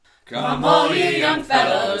Come all ye young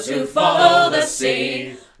fellows who follow the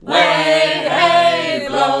sea. Way, hey,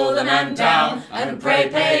 blow the man down, and pray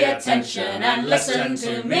pay attention and listen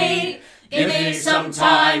to me. Give me some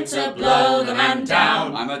time to blow the man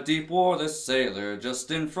down. I'm a deep-water sailor just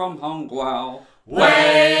in from Hongguao.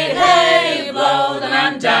 Way, hey, blow the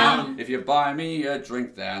man down. If you buy me a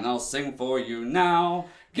drink, then I'll sing for you now.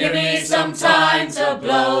 Give me some time to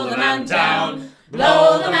blow the man down.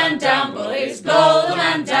 Blow the man down, boys, blow the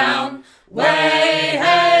man down. Way,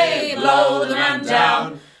 hey, blow the man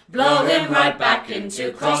down. Blow him right back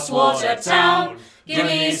into Crosswater Town. Give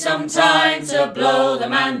me some time to blow the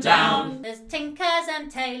man down. There's tinkers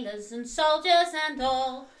and tailors and soldiers and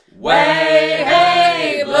all. Way,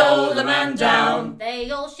 hey, blow the man down.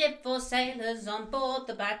 They all ship for sailors on board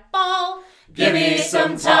the Black Ball. Give me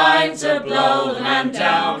some time to blow the man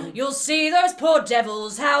down. You'll see those poor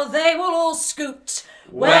devils, how they will all scoot.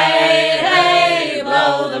 Way, hey,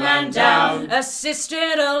 blow the man down.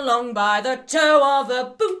 Assisted along by the toe of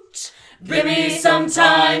a boot. Give me some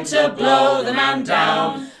time to blow the man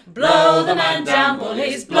down. Blow the man down,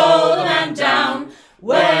 bullies, blow the man down.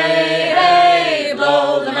 Way, hey,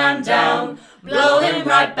 blow the man down. Blow him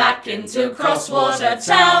right back into Crosswater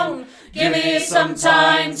Town. Give me some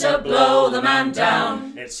time to blow the man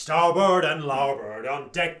down. It's starboard and larboard, on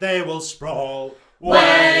deck they will sprawl.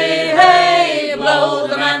 Way, hey, blow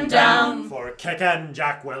the man down. For Kick and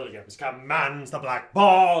Jack Williams commands the Black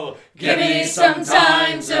Ball. Give me some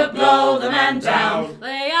time to blow the man down.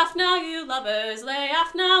 Lay off now, you lubbers, lay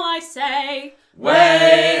off now, I say.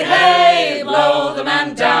 Way, hey, blow the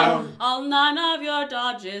man down. All 9 of your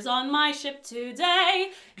dodges on my ship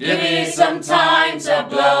today. Give me some time to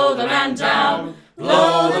blow the man down.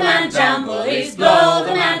 Blow the man down, bullies, blow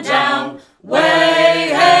the man down. Way,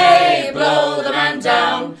 hey, blow the man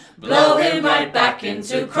down. Blow him right back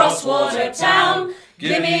into Crosswater Town.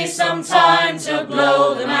 Give me some time to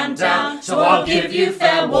blow the man down. So I'll give you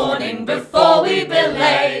fair warning before we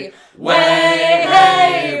belay. Way,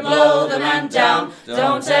 hey, blow the man down.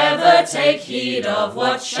 Don't ever take heed of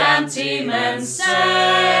what shantymen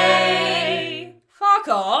say. Fuck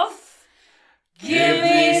off. Give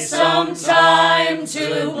me some time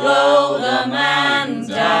to blow the man